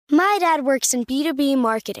My dad works in B2B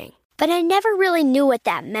marketing, but I never really knew what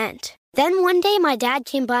that meant. Then one day my dad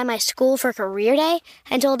came by my school for career day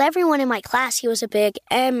and told everyone in my class he was a big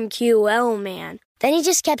MQL man. Then he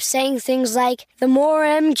just kept saying things like, the more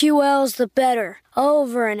MQLs, the better,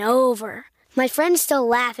 over and over. My friends still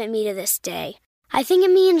laugh at me to this day. I think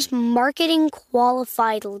it means marketing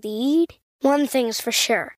qualified lead. One thing's for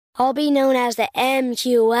sure. I'll be known as the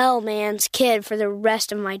MQL man's kid for the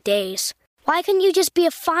rest of my days. Why couldn't you just be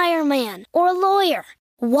a fireman or a lawyer?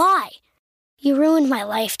 Why? You ruined my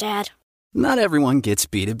life, Dad. Not everyone gets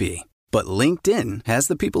B2B, but LinkedIn has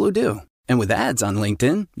the people who do. And with ads on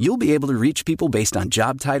LinkedIn, you'll be able to reach people based on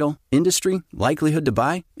job title, industry, likelihood to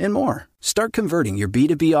buy, and more. Start converting your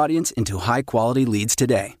B2B audience into high-quality leads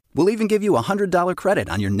today. We'll even give you a $100 credit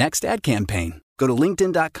on your next ad campaign. Go to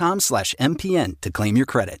linkedin.com/MPN to claim your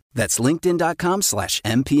credit. That's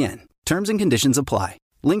linkedin.com/MPN. Terms and conditions apply.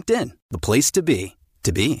 LinkedIn, the place to be,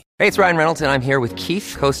 to be. Hey, it's Ryan Reynolds, and I'm here with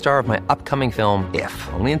Keith, co-star of my upcoming film, If,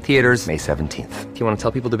 only in theaters May 17th. Do you want to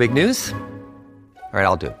tell people the big news? All right,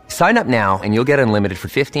 I'll do it. Sign up now and you'll get unlimited for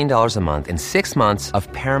 $15 a month and 6 months of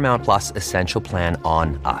Paramount Plus Essential Plan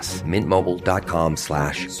on us.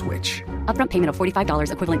 MintMobile.com/switch. Upfront payment of $45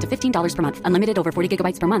 equivalent to $15 per month. Unlimited over 40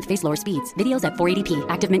 gigabytes per month. Face lower speeds. Videos at 480p.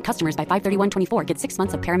 Active Mint customers by 531.24 get 6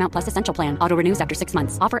 months of Paramount Plus Essential Plan. Auto renews after 6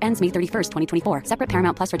 months. Offer ends May 31st, 2024. Separate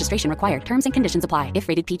Paramount Plus registration required. Terms and conditions apply if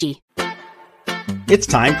rated PG. It's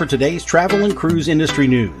time for today's travel and cruise industry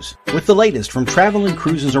news. With the latest from travel and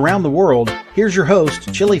cruises around the world, here's your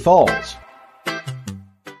host, Chillie Falls.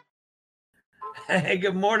 Hey,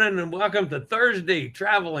 good morning and welcome to Thursday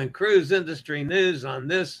Travel and Cruise Industry News on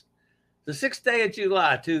this, the 6th day of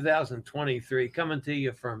July, 2023, coming to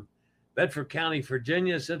you from Bedford County,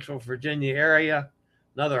 Virginia, Central Virginia area.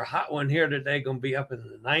 Another hot one here today, going to be up in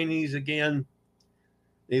the 90s again.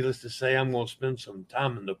 Needless to say, I'm going to spend some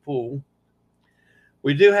time in the pool.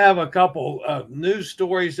 We do have a couple of news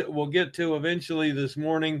stories that we'll get to eventually this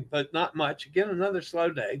morning, but not much. Again, another slow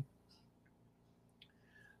day.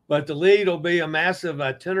 But the lead will be a massive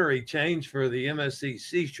itinerary change for the MSC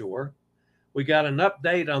Seashore. We got an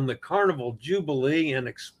update on the Carnival Jubilee, and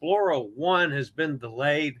Explorer 1 has been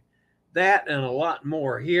delayed. That and a lot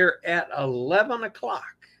more here at 11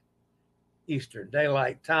 o'clock Eastern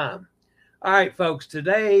Daylight Time. All right, folks,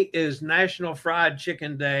 today is National Fried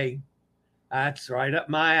Chicken Day. That's right up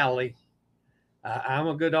my alley. I'm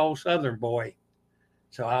a good old Southern boy,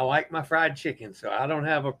 so I like my fried chicken. So I don't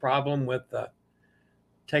have a problem with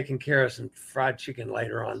taking care of some fried chicken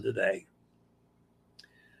later on today.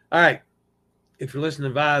 All right. If you're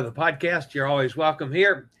listening via the podcast, you're always welcome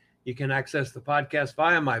here. You can access the podcast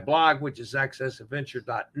via my blog, which is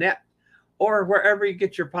accessadventure.net, or wherever you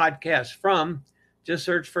get your podcasts from. Just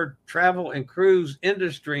search for Travel and Cruise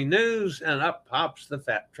Industry News, and up pops the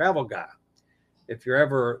Fat Travel Guy. If you're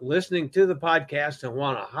ever listening to the podcast and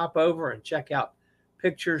want to hop over and check out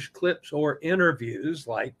pictures, clips, or interviews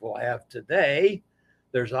like we'll have today,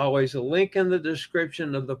 there's always a link in the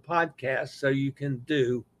description of the podcast so you can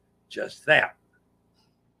do just that.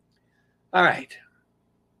 All right.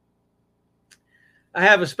 I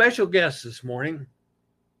have a special guest this morning,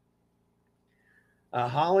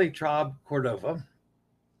 Holly Traub Cordova.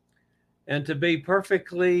 And to be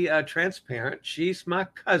perfectly transparent, she's my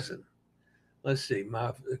cousin. Let's see,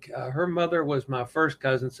 her mother was my first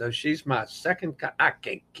cousin, so she's my second cousin. I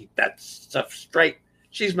can't keep that stuff straight.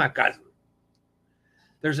 She's my cousin.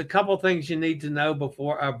 There's a couple things you need to know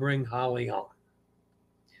before I bring Holly on.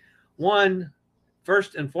 One,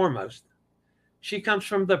 first and foremost, she comes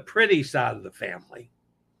from the pretty side of the family.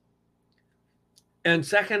 And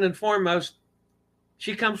second and foremost,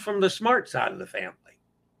 she comes from the smart side of the family.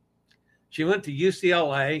 She went to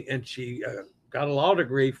UCLA and she got a law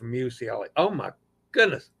degree from UCLA. Oh my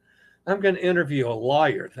goodness. I'm going to interview a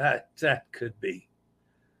lawyer. That could be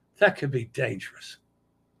dangerous.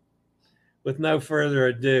 With no further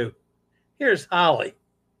ado, here's Holly.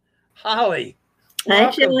 Holly, hi,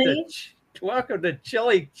 Chillie. Welcome to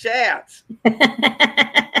Chillie Chats.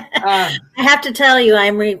 I have to tell you,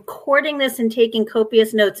 I'm recording this and taking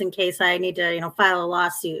copious notes in case I need to, file a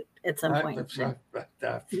lawsuit at some point.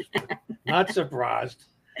 Not surprised.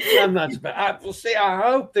 I'm not surprised. Well, see, I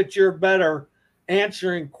hope that you're better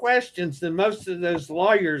answering questions than most of those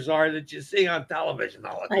lawyers are that you see on television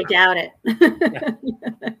all the time. I doubt it.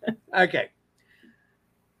 Yeah. Okay.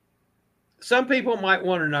 Some people might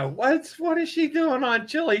want to know, what is she doing on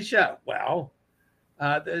Chillie's show? Well,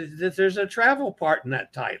 there's a travel part in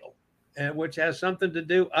that title, which has something to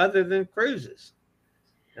do other than cruises.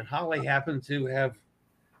 And Holly happened to have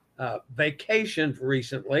vacationed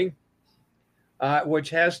recently which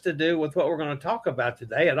has to do with what we're going to talk about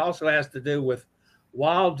today. It also has to do with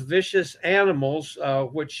wild, vicious animals,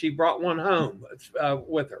 which she brought one home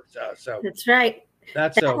with her. So that's right.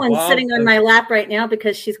 That one's sitting on my lap right now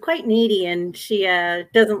because she's quite needy and she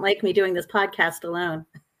doesn't like me doing this podcast alone.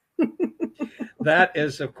 That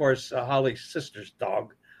is, of course, Holly's sister's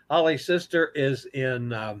dog. Holly's sister is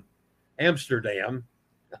in Amsterdam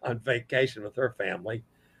on vacation with her family.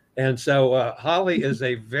 And so Holly is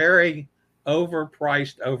a very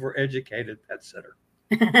overpriced, overeducated pet sitter.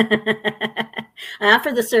 I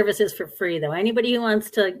offer the services for free, though. Anybody who wants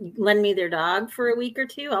to lend me their dog for a week or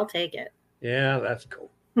two, I'll take it. Yeah, that's cool.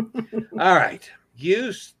 All right.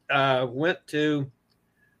 You went to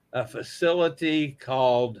a facility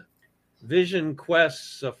called Vision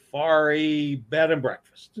Quest Safari Bed and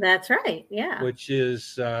Breakfast. That's right. Yeah. Which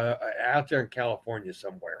is out there in California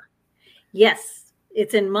somewhere. Yes.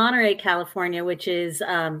 It's in Monterey, California, which is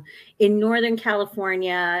in Northern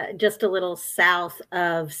California, just a little south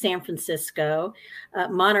of San Francisco.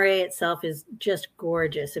 Monterey itself is just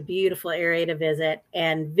gorgeous, a beautiful area to visit.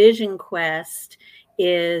 And Vision Quest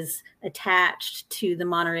is attached to the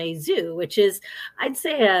Monterey Zoo, which is, I'd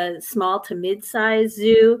say, a small to mid-sized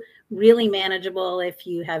zoo. Really manageable if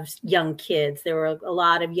you have young kids. There were a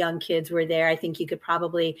lot of young kids were there. I think you could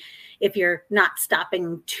probably, if you're not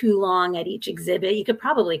stopping too long at each exhibit, you could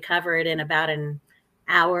probably cover it in about an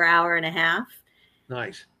hour and a half.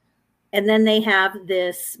 Nice. And then they have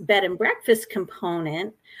this bed and breakfast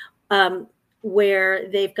component where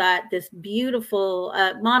they've got this beautiful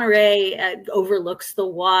Monterey overlooks the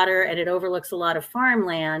water and it overlooks a lot of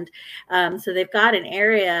farmland. So they've got an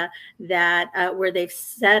area that where they've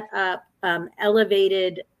set up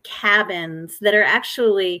elevated cabins that are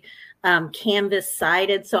actually canvas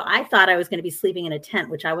sided. So I thought I was going to be sleeping in a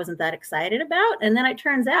tent, which I wasn't that excited about. And then it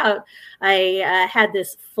turns out I had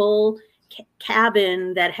this full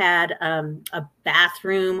cabin that had a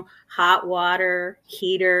bathroom, hot water,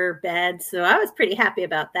 heater, bed. So I was pretty happy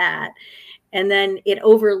about that. And then it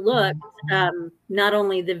overlooked not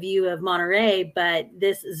only the view of Monterey, but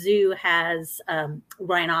this zoo has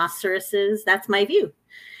rhinoceroses. That's my view.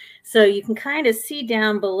 So you can kind of see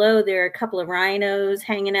down below there are a couple of rhinos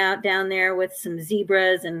hanging out down there with some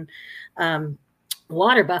zebras and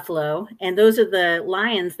water buffalo, and those are the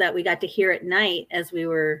lions that we got to hear at night as we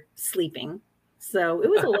were sleeping. So it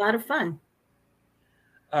was a lot of fun.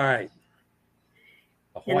 All right.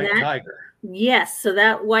 A white tiger. Yes. So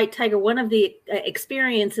that white tiger, one of the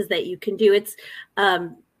experiences that you can do, it's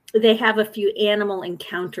they have a few animal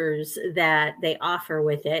encounters that they offer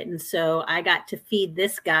with it. And so I got to feed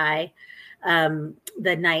this guy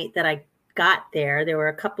the night that I got there. There were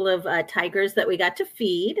a couple of tigers that we got to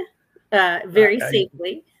feed. Very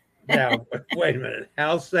safely. Now, wait a minute.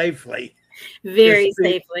 How safely? Very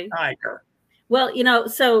safely. Tiger. Well,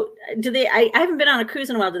 so do they? I haven't been on a cruise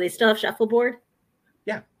in a while. Do they still have shuffleboard?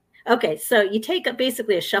 Yeah. Okay, so you take up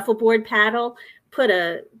basically a shuffleboard paddle, put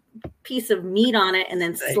a piece of meat on it, and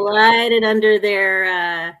then slide it under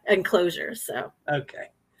their enclosure. So okay.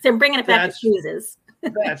 So I'm bringing it back to cruises.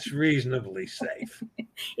 That's reasonably safe.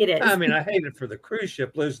 It is. I mean, I hate it for the cruise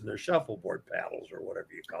ship losing their shuffleboard paddles or whatever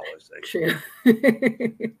you call those things.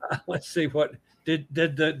 True. Let's see, what did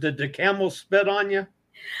the camel spit on you?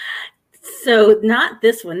 So not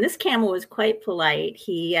this one. This camel was quite polite.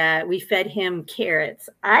 We fed him carrots.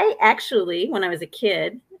 I actually, when I was a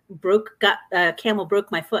kid, camel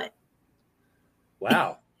broke my foot.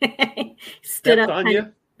 Wow. Stood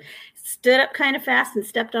up kind of fast and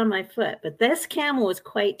stepped on my foot. But this camel was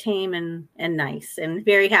quite tame and nice and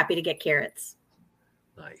very happy to get carrots.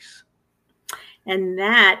 Nice. And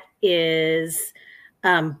that is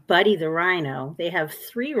Buddy the rhino. They have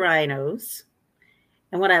 3 rhinos.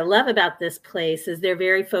 And what I love about this place is they're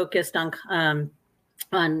very focused on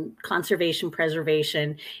conservation,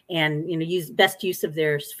 preservation, and best use of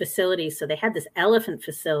their facilities. So they had this elephant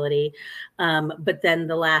facility, but then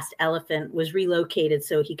the last elephant was relocated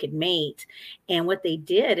so he could mate. And what they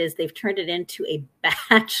did is they've turned it into a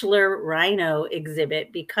bachelor rhino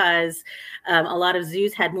exhibit because a lot of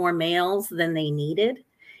zoos had more males than they needed,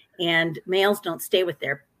 and males don't stay with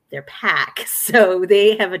their pack. So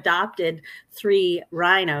they have adopted 3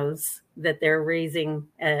 rhinos that they're raising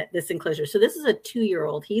this enclosure. So this is a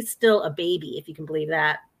 2-year-old. He's still a baby, if you can believe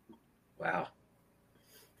that. Wow.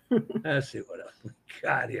 Let's see what else we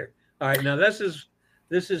got here. All right. Now this is,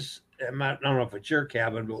 I don't know if it's your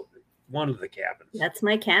cabin, but one of the cabins. That's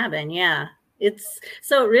my cabin. Yeah. It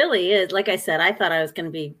really is. Like I said, I thought I was going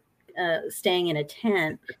to be staying in a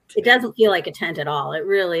tent. It doesn't feel like a tent at all. It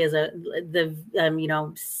really is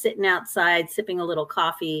sitting outside, sipping a little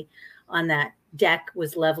coffee on that deck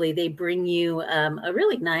was lovely. They bring you a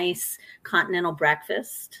really nice continental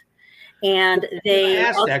breakfast. And they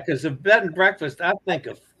ask that because a bed and breakfast, I think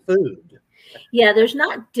of food. Yeah, there's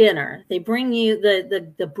not dinner. They bring you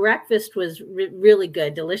the breakfast was really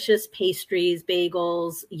good, delicious pastries,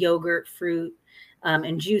 bagels, yogurt, fruit,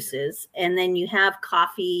 and juices. And then you have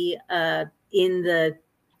coffee in the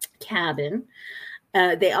cabin.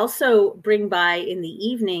 They also bring by in the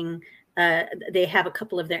evening. They have a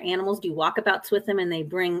couple of their animals, do walkabouts with them, and they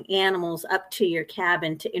bring animals up to your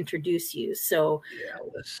cabin to introduce you. So yeah,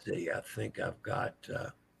 let's see. I think I've got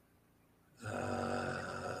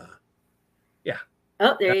yeah.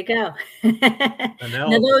 Oh, there you go. Now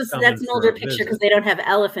that's an older picture because they don't have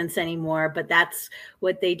elephants anymore, but that's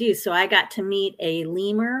what they do. So I got to meet a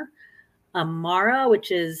lemur, a mara,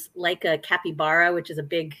 which is like a capybara, which is a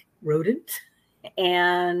big rodent,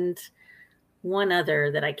 and one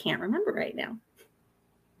other that I can't remember right now.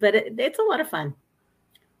 But it's a lot of fun.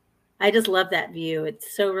 I just love that view.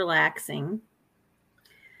 It's so relaxing.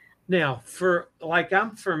 Now,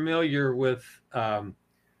 I'm familiar with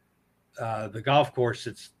the golf course.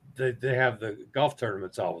 They have the golf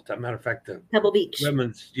tournaments all the time. Matter of fact, the Pebble Beach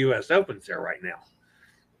Women's U.S. Open's there right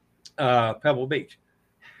now. Pebble Beach.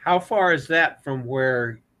 How far is that from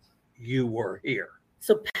where you were here?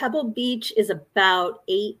 So Pebble Beach is about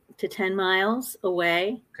 8 to 10 miles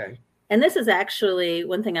away. Okay. And this is actually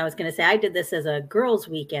one thing I was going to say. I did this as a girls'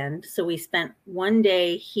 weekend. So we spent one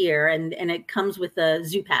day here, and it comes with the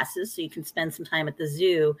zoo passes, so you can spend some time at the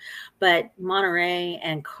zoo. But Monterey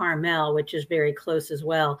and Carmel, which is very close as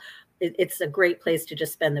well, it's a great place to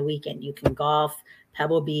just spend the weekend. You can golf.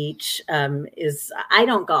 Pebble Beach I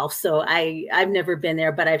don't golf, so I've never been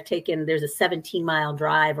there, but there's a 17-mile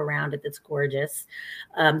drive around it that's gorgeous.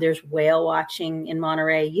 There's whale watching in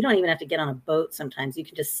Monterey. You don't even have to get on a boat sometimes. You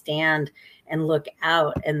can just stand and look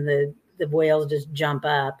out, and the whales just jump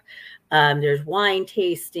up. There's wine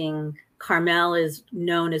tasting. Carmel is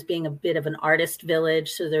known as being a bit of an artist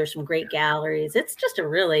village, so there's some great galleries. It's just a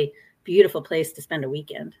really beautiful place to spend a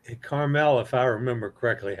weekend. And Carmel, if I remember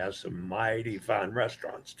correctly, has some mighty fine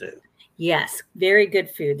restaurants too. Yes, very good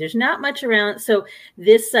food. There's not much around. So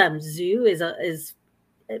this zoo is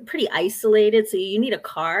pretty isolated. So you need a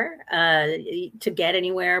car to get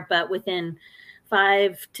anywhere. But within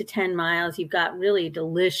 5 to 10 miles, you've got really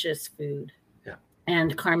delicious food. Yeah.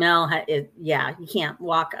 And Carmel, you can't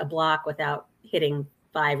walk a block without hitting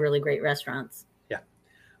 5 really great restaurants. Yeah.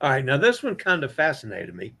 All right. Now this one kind of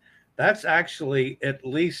fascinated me. That's actually at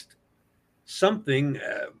least something,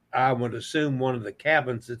 I would assume, one of the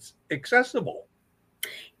cabins that's accessible.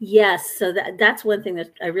 Yes. So that's one thing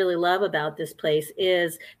that I really love about this place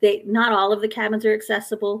is not all of the cabins are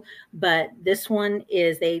accessible, but this one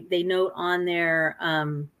is they note on their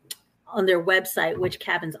website which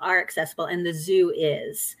cabins are accessible, and the zoo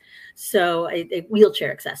is. So a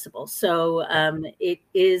wheelchair accessible. So it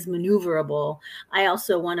is maneuverable.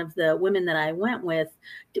 One of the women that I went with,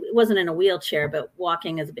 it wasn't in a wheelchair, but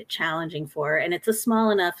walking is a bit challenging for her. And it's a small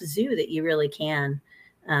enough zoo that you really can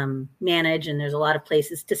manage. And there's a lot of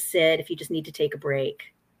places to sit if you just need to take a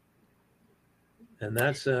break. And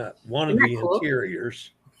that's one of the cool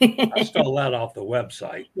interiors. I stole that off the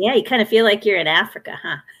website. Yeah, you kind of feel like you're in Africa,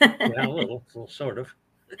 huh? Yeah, a little sort of.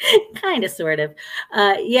 Kind of, sort of.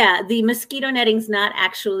 Yeah, the mosquito netting's not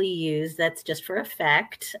actually used. That's just for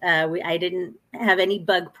effect. I didn't have any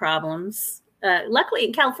bug problems. Luckily,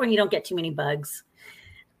 in California, you don't get too many bugs.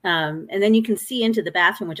 And then you can see into the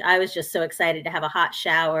bathroom, which I was just so excited to have a hot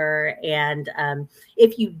shower. And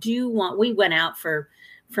if you do want, we went out for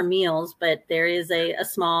meals, but there is a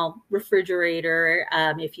small refrigerator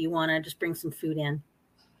if you want to just bring some food in.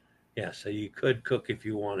 Yeah, so you could cook if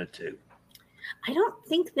you wanted to. I don't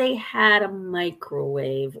think they had a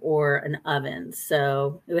microwave or an oven,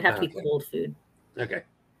 so it would have to be cold food. Okay.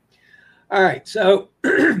 All right. So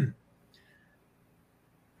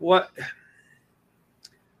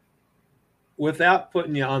without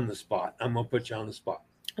putting you on the spot, I'm going to put you on the spot.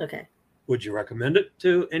 Okay. Would you recommend it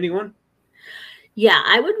to anyone? Yeah,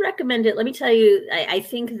 I would recommend it. Let me tell you, I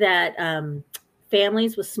think that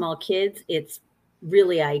families with small kids, it's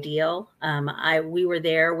really ideal. We were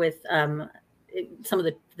there with some of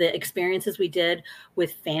the experiences we did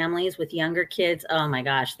with families with younger kids. Oh my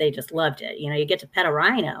gosh, they just loved it. You get to pet a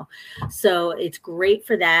rhino. So it's great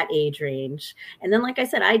for that age range. And then, like I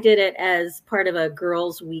said, I did it as part of a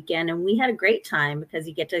girls' weekend, and we had a great time because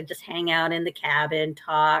you get to just hang out in the cabin,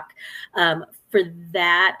 talk. For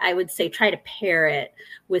that, I would say try to pair it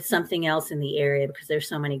with something else in the area because there's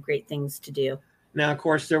so many great things to do. Now, of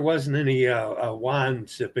course, there wasn't any wine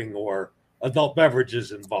sipping or adult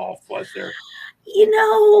beverages involved, was there?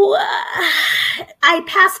 I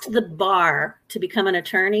passed the bar to become an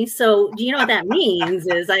attorney. So do you know what that means?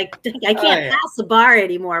 Is I can't pass the bar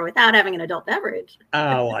anymore without having an adult beverage.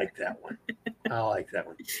 I like that one.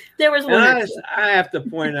 There was one. I have to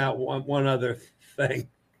point out one other thing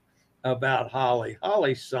about Holly.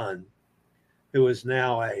 Holly's son, who is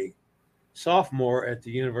now a sophomore at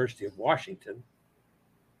the University of Washington,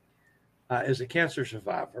 is a cancer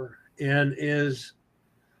survivor and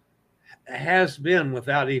has been,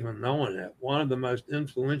 without even knowing it, one of the most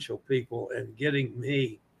influential people in getting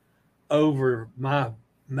me over my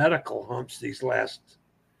medical humps these last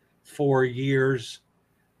 4 years,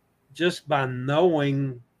 just by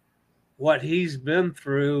knowing what he's been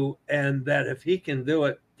through, and that if he can do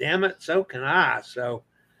it, damn it, so can I. So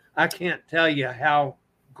I can't tell you how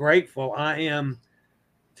grateful I am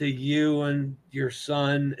to you and your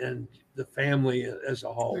son and the family as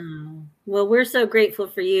a whole. Well, we're so grateful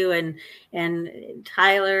for you, and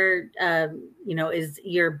Tyler, is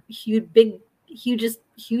your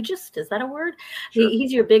hugest, is that a word? Sure.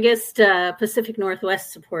 He's your biggest Pacific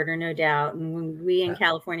Northwest supporter, no doubt. And we in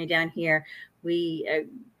California down here, we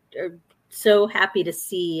are so happy to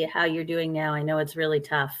see how you're doing now. I know it's really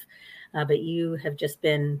tough, but you have just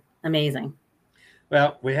been amazing.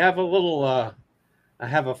 Well, we have a little, I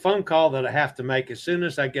have a phone call that I have to make as soon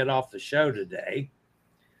as I get off the show today.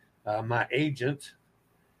 My agent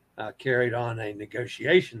carried on a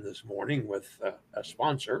negotiation this morning with a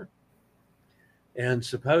sponsor, and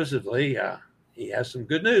supposedly he has some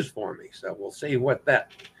good news for me. So we'll see what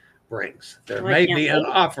that brings. There may be an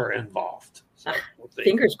offer involved. So we'll see.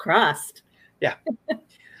 Fingers crossed. Yeah.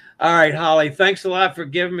 All right, Holly, thanks a lot for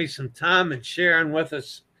giving me some time and sharing with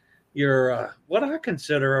us your what I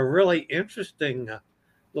consider a really interesting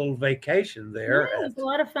little vacation there. Yeah, it was a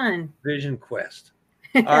lot of fun. Vision Quest.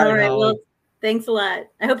 All right, well, thanks a lot.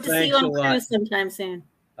 I hope to see you on cruise sometime soon.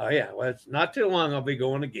 Oh, yeah. Well, it's not too long. I'll be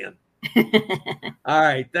going again. All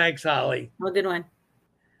right. Thanks, Holly. Well, good one.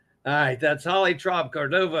 All right. That's Holly Traub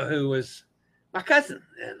Cordova, who was my cousin,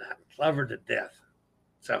 and I love her to death.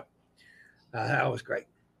 So that was great.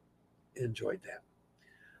 Enjoyed that.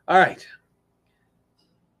 All right.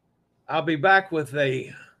 I'll be back with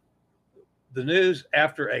the news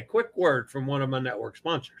after a quick word from one of my network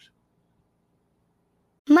sponsors.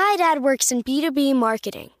 My dad works in B2B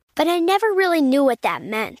marketing, but I never really knew what that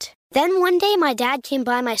meant. Then one day my dad came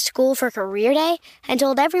by my school for career day and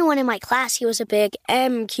told everyone in my class he was a big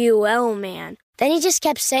MQL man. Then he just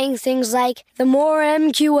kept saying things like, the more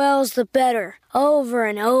MQLs, the better, over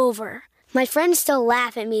and over. My friends still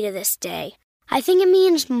laugh at me to this day. I think it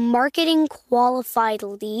means marketing qualified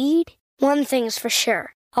lead. One thing's for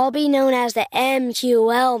sure. I'll be known as the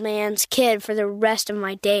MQL man's kid for the rest of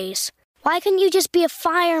my days. Why couldn't you just be a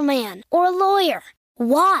fireman or a lawyer?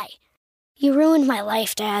 Why? You ruined my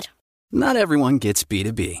life, Dad. Not everyone gets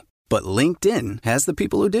B2B, but LinkedIn has the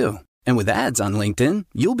people who do. And with ads on LinkedIn,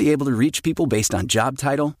 you'll be able to reach people based on job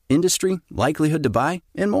title, industry, likelihood to buy,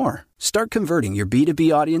 and more. Start converting your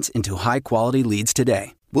B2B audience into high-quality leads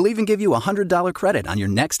today. We'll even give you a $100 credit on your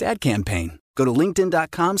next ad campaign. Go to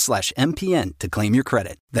linkedin.com/MPN to claim your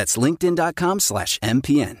credit. That's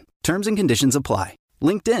linkedin.com/MPN. Terms and conditions apply.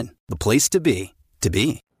 LinkedIn, the place to be, to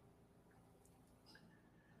be.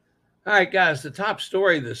 All right, guys, the top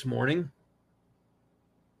story this morning,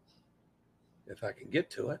 if I can get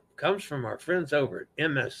to it, comes from our friends over at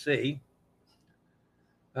MSC.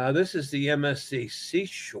 This is the MSC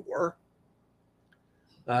Seashore.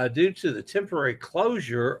 Due to the temporary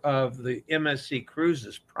closure of the MSC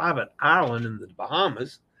Cruises private island in the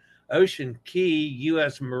Bahamas, Ocean Key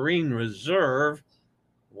U.S. Marine Reserve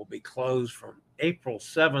will be closed from April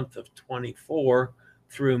 7th of 24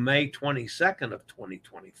 through May 22nd of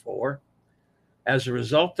 2024. As a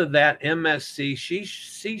result of that, MSC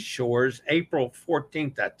Seashore's April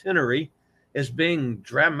 14th itinerary is being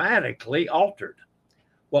dramatically altered.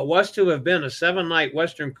 What was to have been a 7-night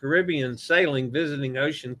Western Caribbean sailing visiting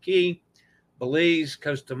Ocean Key, Belize,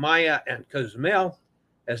 Costa Maya, and Cozumel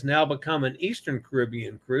has now become an Eastern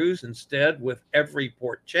Caribbean cruise instead, with every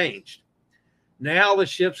port changed. Now the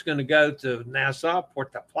ship's going to go to Nassau,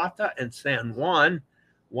 Puerto Plata, and San Juan,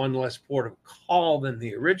 one less port of call than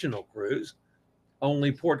the original cruise.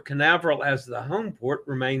 Only Port Canaveral as the home port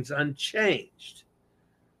remains unchanged.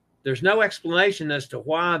 There's no explanation as to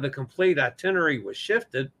why the complete itinerary was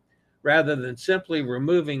shifted, rather than simply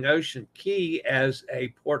removing Ocean Key as a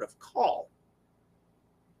port of call.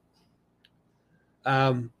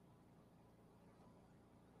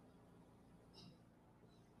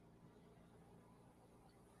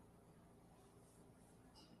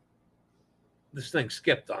 This thing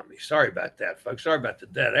skipped on me. Sorry about that, folks. Sorry about the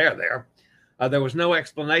dead air there. There was no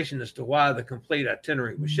explanation as to why the complete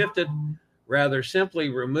itinerary was shifted, rather simply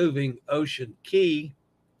removing Ocean Key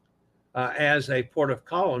as a port of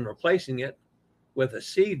call and replacing it with a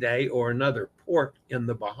sea day or another port in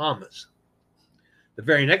the Bahamas. The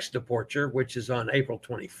very next departure, which is on April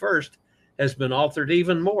 21st, has been altered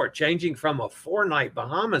even more, changing from a 4-night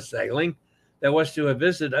Bahamas sailing that was to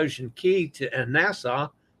visit Ocean Key and Nassau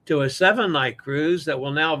to a 7-night cruise that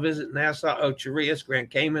will now visit Nassau, Ocho Rios, Grand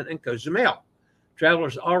Cayman, and Cozumel.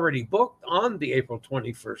 Travelers already booked on the April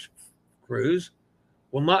 21st cruise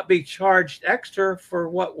will not be charged extra for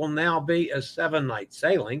what will now be a 7-night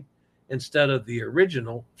sailing instead of the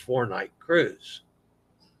original 4-night cruise.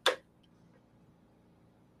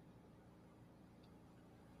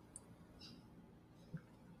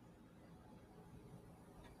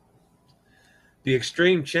 The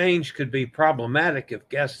extreme change could be problematic if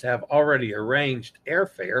guests have already arranged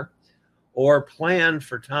airfare or planned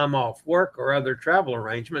for time off work or other travel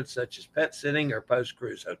arrangements such as pet sitting or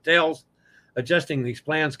post-cruise hotels. Adjusting these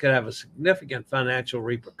plans could have a significant financial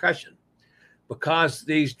repercussion. Because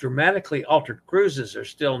these dramatically altered cruises are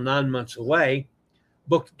still 9 months away,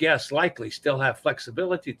 booked guests likely still have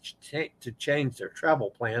flexibility to change their travel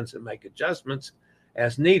plans and make adjustments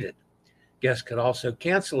as needed. Guests could also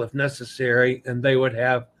cancel if necessary, and they would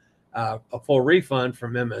have a full refund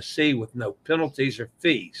from MSC with no penalties or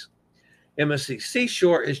fees. MSC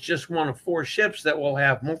Seashore is just one of 4 ships that will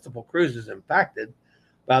have multiple cruises impacted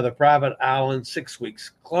by the private island 6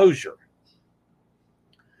 weeks closure.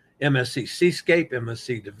 MSC Seascape,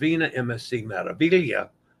 MSC Divina, MSC Meraviglia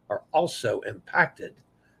are also impacted,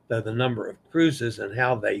 though the number of cruises and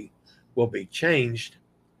how they will be changed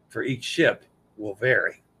for each ship will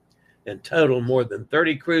vary. In total, more than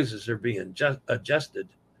 30 cruises are being adjusted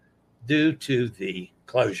due to the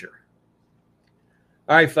closure.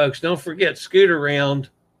 All right, folks, don't forget Scootaround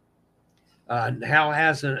now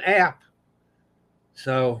has an app.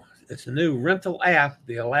 So it's a new rental app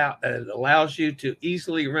that allows you to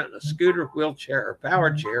easily rent a scooter, wheelchair, or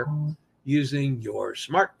power chair using your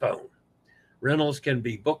smartphone. Rentals can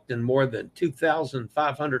be booked in more than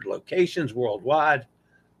 2,500 locations worldwide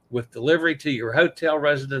with delivery to your hotel,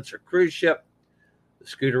 residence, or cruise ship. The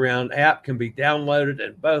Scootaround app can be downloaded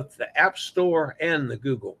in both the App Store and the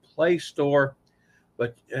Google Play Store.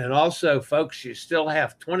 And also, folks, you still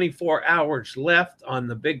have 24 hours left on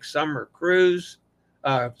the big summer cruise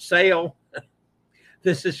sale.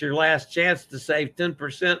 This is your last chance to save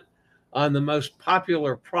 10% on the most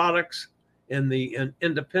popular products in the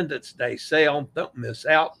Independence Day sale. Don't miss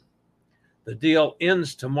out. The deal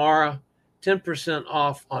ends tomorrow. 10%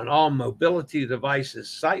 off on all mobility devices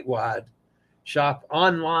site-wide. Shop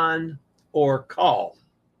online or call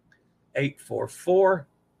 844-664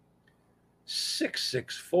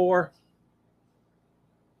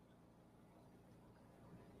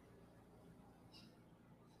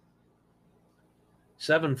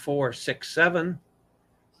 7467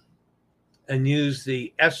 and use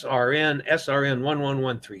the SRN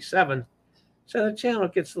 11137 so the channel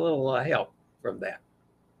gets a little help from that.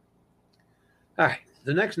 All right,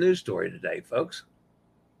 the next news story today, folks,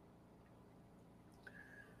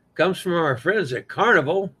 comes from our friends at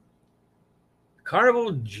Carnival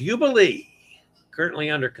Jubilee, currently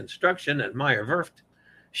under construction at Meyer Werft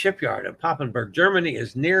Shipyard in Papenburg, Germany,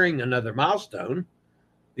 is nearing another milestone.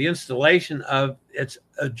 The installation of its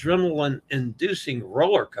adrenaline-inducing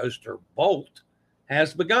roller coaster, Bolt,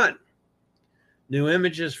 has begun. New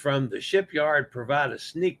images from the shipyard provide a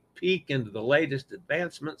sneak peek into the latest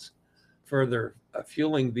advancements, further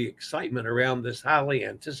fueling the excitement around this highly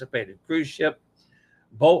anticipated cruise ship.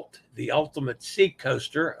 Bolt, the ultimate sea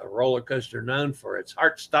coaster, a roller coaster known for its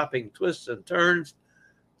heart-stopping twists and turns,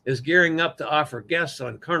 is gearing up to offer guests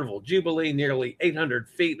on Carnival Jubilee nearly 800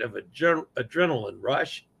 feet of adrenaline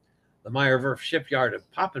rush. The Meyer Werft Shipyard of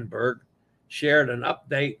Papenburg shared an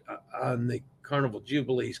update on the Carnival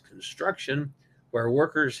Jubilee's construction, where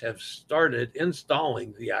workers have started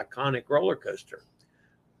installing the iconic roller coaster.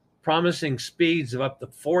 Promising speeds of up to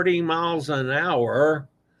 40 miles an hour,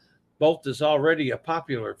 Bolt is already a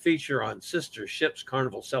popular feature on sister ships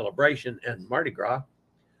Carnival Celebration and Mardi Gras.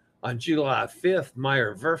 On July 5th,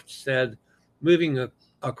 Meyer Werft said moving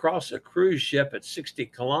across a cruise ship at 60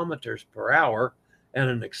 kilometers per hour and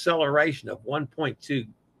an acceleration of 1.2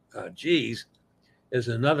 Gs is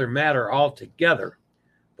another matter altogether.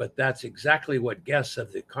 But that's exactly what guests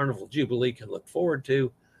of the Carnival Jubilee can look forward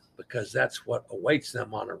to, because that's what awaits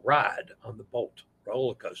them on a ride on the Bolt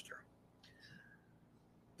roller coaster.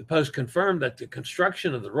 The Post confirmed that the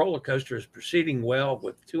construction of the roller coaster is proceeding well,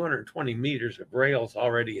 with 220 meters of rails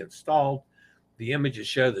already installed. The images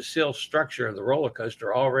show the steel structure of the roller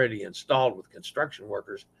coaster already installed, with construction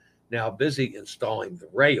workers now busy installing the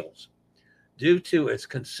rails. Due to its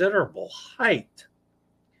considerable height,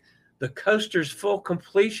 the coaster's full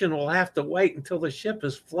completion will have to wait until the ship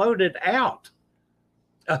is floated out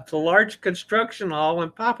of the large construction hall in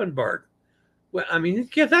Papenburg. Well, I mean,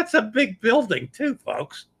 yeah, that's a big building too,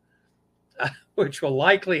 folks, which will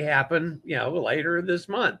likely happen, later this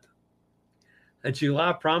month. And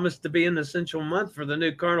July promised to be an essential month for the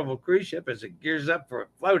new Carnival cruise ship as it gears up for a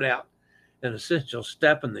float out, an essential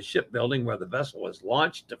step in the shipbuilding where the vessel was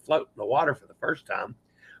launched to float in the water for the first time.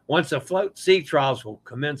 Once afloat, sea trials will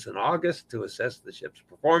commence in August to assess the ship's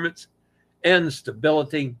performance and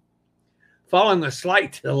stability. Following a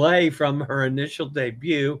slight delay from her initial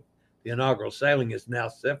debut, the inaugural sailing is now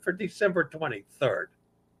set for December 23rd.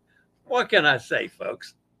 What can I say,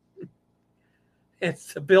 folks?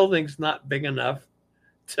 The building's not big enough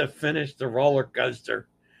to finish the roller coaster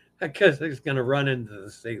because it's going to run into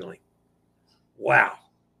the ceiling. Wow.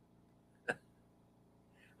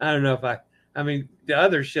 I don't know if I mean, the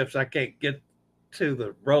other ships, I can't get to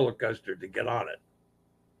the roller coaster to get on it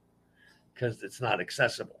because it's not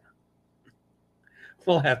accessible.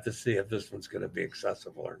 We'll have to see if this one's going to be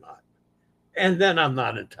accessible or not. And then I'm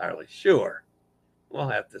not entirely sure. We'll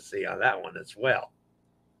have to see on that one as well.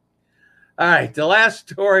 All right, the last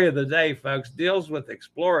story of the day, folks, deals with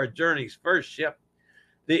Explorer Journey's first ship,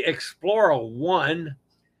 the Explorer 1.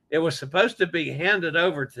 It was supposed to be handed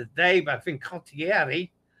over today by Fincantieri,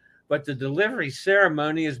 but the delivery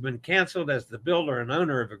ceremony has been canceled as the builder and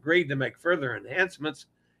owner have agreed to make further enhancements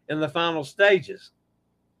in the final stages.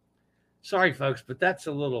 Sorry, folks, but that's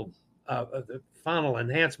a little, the final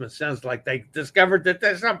enhancement sounds like they discovered that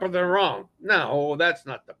there's something wrong. No, that's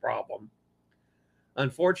not the problem.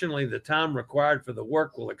 Unfortunately, the time required for the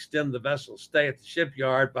work will extend the vessel's stay at the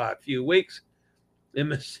shipyard by a few weeks,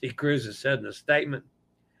 MSC Cruises said in a statement.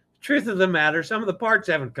 Truth of the matter, some of the parts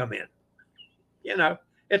haven't come in.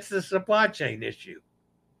 It's the supply chain issue.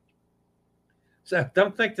 So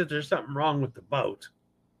don't think that there's something wrong with the boat.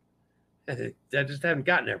 They just haven't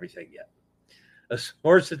gotten everything yet. A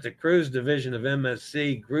source at the cruise division of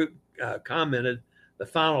MSC Group commented, the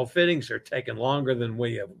final fittings are taking longer than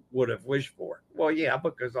we would have wished for. Well, yeah,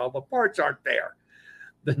 because all the parts aren't there.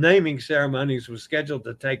 The naming ceremonies was scheduled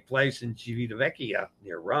to take place in Civitavecchia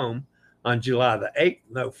near Rome on July the 8th.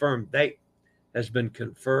 No firm date has been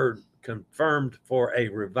confirmed for a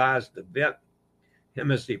revised event.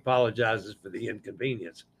 MSC apologizes for the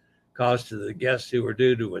inconvenience caused to the guests who were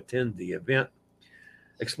due to attend the event.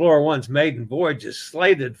 Explorer 1's maiden voyage is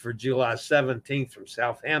slated for July 17th from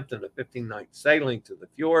Southampton, a 15-night sailing to the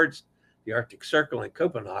fjords, the Arctic Circle, and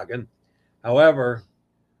Copenhagen. However,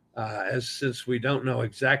 since we don't know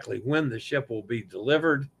exactly when the ship will be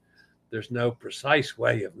delivered, there's no precise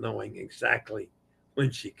way of knowing exactly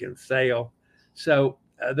when she can sail. So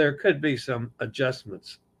there could be some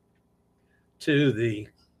adjustments to the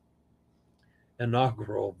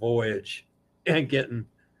inaugural voyage and getting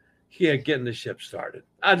the ship started.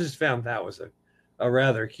 I just found that was a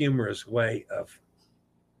rather humorous way of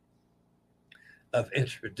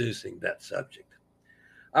introducing that subject.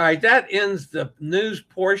 All right, that ends the news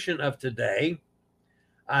portion of today.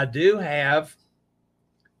 I do have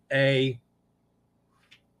a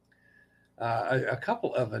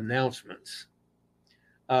couple of announcements.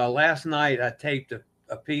 Last night I taped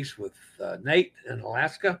a piece with Nate in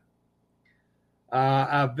Alaska.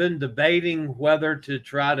 I've been debating whether to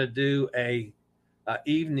try to do a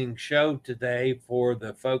evening show today for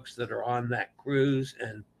the folks that are on that cruise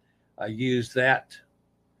and use that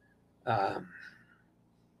to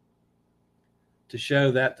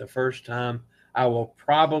show that the first time. I will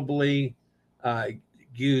probably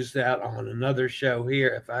use that on another show here.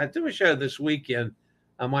 If I do a show this weekend,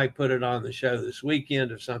 I might put it on the show this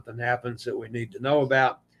weekend if something happens that we need to know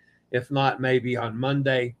about. If not, maybe on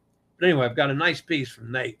Monday. But anyway, I've got a nice piece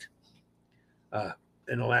from Nate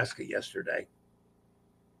in Alaska yesterday.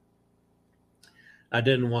 I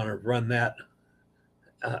didn't want to run that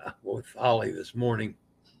with Holly this morning.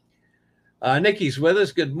 Nikki's with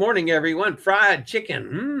us. Good morning, everyone. Fried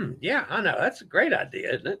chicken. Yeah, I know. That's a great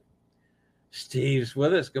idea, isn't it? Steve's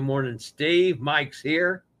with us. Good morning, Steve. Mike's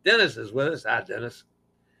here. Dennis is with us. Hi, Dennis.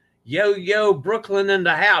 Yo, Brooklyn in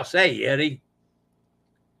the house. Hey, Eddie.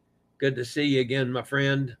 Good to see you again, my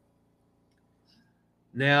friend.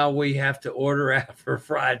 Now we have to order out for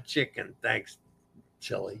fried chicken. Thanks,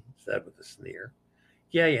 Chili, said with a sneer.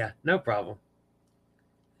 Yeah, no problem.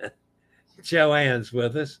 Joanne's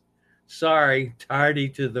with us. Sorry, tardy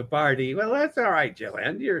to the party. Well, that's all right,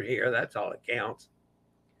 Joanne. You're here. That's all that counts.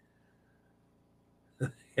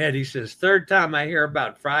 Eddie says, third time I hear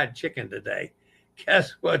about fried chicken today.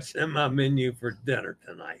 Guess what's in my menu for dinner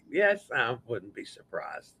tonight? Yes, I wouldn't be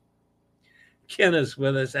surprised. Kenneth's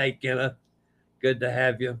with us. Hey, Kenneth, good to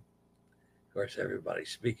have you. Of course, everybody's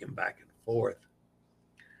speaking back and forth.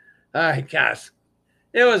 All right, guys,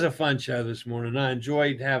 it was a fun show this morning. I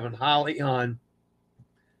enjoyed having Holly on.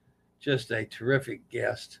 Just a terrific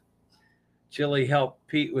guest. Chili helped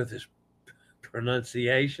Pete with his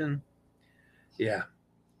pronunciation. Yeah.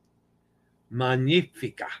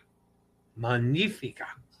 Magnifica. Magnifica.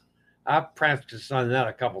 I practiced on that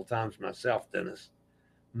a couple times myself, Dennis.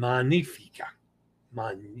 Magnifica.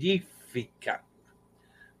 Magnifica.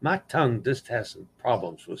 My tongue just has some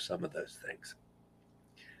problems with some of those things.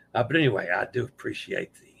 But anyway, I do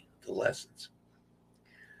appreciate the lessons.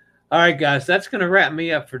 All right, guys, that's going to wrap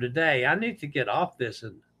me up for today. I need to get off this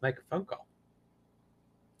and make a phone call.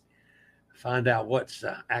 Find out what's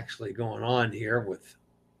actually going on here with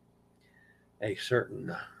a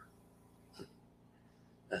certain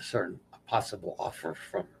possible offer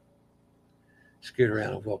from Scooter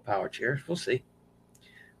and Willpower Chairs. We'll see.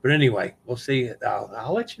 But anyway, we'll see.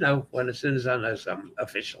 I'll let you know as soon as I know something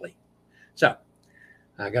officially. So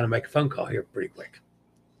I got to make a phone call here pretty quick.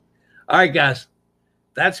 All right, guys,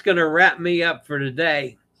 that's going to wrap me up for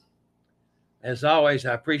today. As always,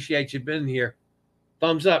 I appreciate you being here.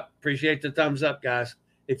 Thumbs up. Appreciate the thumbs up, guys.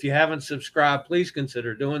 If you haven't subscribed, please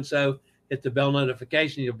consider doing so. Hit the bell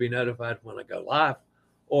notification. You'll be notified when I go live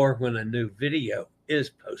or when a new video is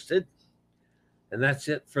posted. And that's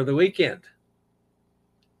it for the weekend.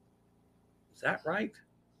 Is that right?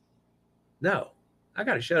 No, I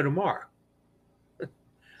got a show tomorrow.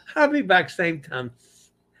 I'll be back same time,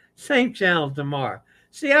 same channel tomorrow.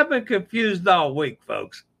 See, I've been confused all week,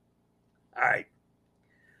 folks. All right.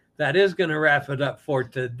 That is going to wrap it up for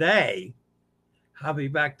today. I'll be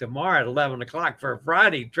back tomorrow at 11 o'clock for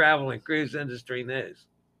Friday Travel and Cruise Industry News.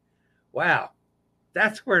 Wow.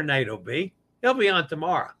 That's where Nate will be. He'll be on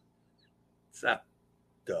tomorrow. So,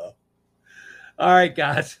 duh. All right,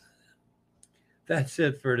 guys. That's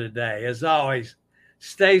it for today. As always,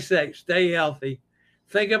 stay safe, stay healthy.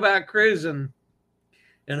 Think about cruising.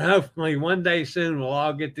 And hopefully one day soon we'll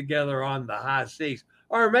all get together on the high seas.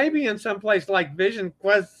 Or maybe in some place like Vision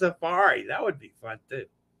Quest Safari. That would be fun too.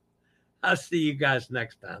 I'll see you guys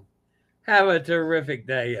next time. Have a terrific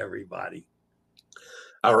day, everybody.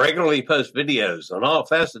 I regularly post videos on all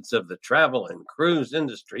facets of the travel and cruise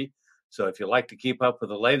industry. So if you like to keep up with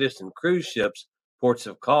the latest in cruise ships, ports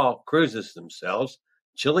of call, cruises themselves,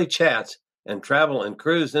 chilly chats, and travel and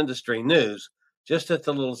cruise industry news, just hit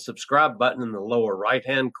the little subscribe button in the lower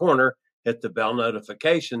right-hand corner. Hit the bell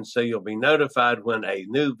notification so you'll be notified when a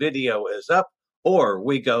new video is up or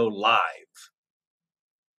we go live.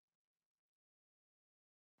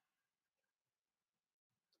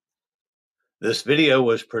 This video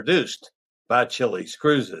was produced by Chili's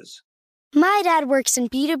Cruises. My dad works in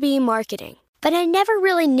B2B marketing, but I never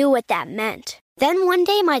really knew what that meant. Then one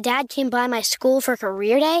day my dad came by my school for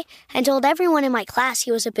career day and told everyone in my class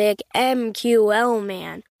he was a big MQL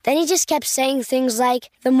man. Then he just kept saying things like,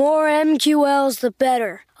 the more MQLs, the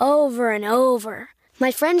better, over and over.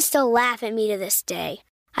 My friends still laugh at me to this day.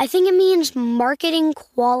 I think it means marketing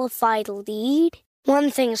qualified lead. One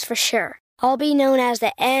thing's for sure. I'll be known as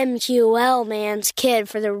the MQL man's kid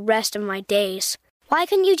for the rest of my days. Why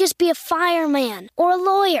couldn't you just be a fireman or a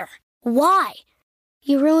lawyer? Why?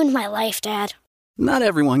 You ruined my life, Dad. Not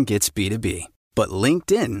everyone gets B2B, but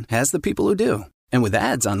LinkedIn has the people who do. And with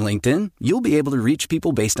ads on LinkedIn, you'll be able to reach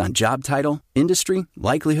people based on job title, industry,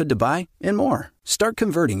 likelihood to buy, and more. Start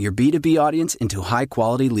converting your B2B audience into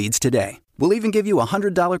high-quality leads today. We'll even give you a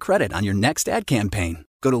 $100 credit on your next ad campaign.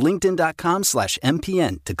 Go to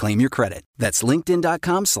linkedin.com/MPN to claim your credit. That's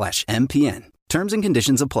linkedin.com/MPN. Terms and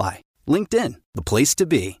conditions apply. LinkedIn, the place to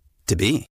be.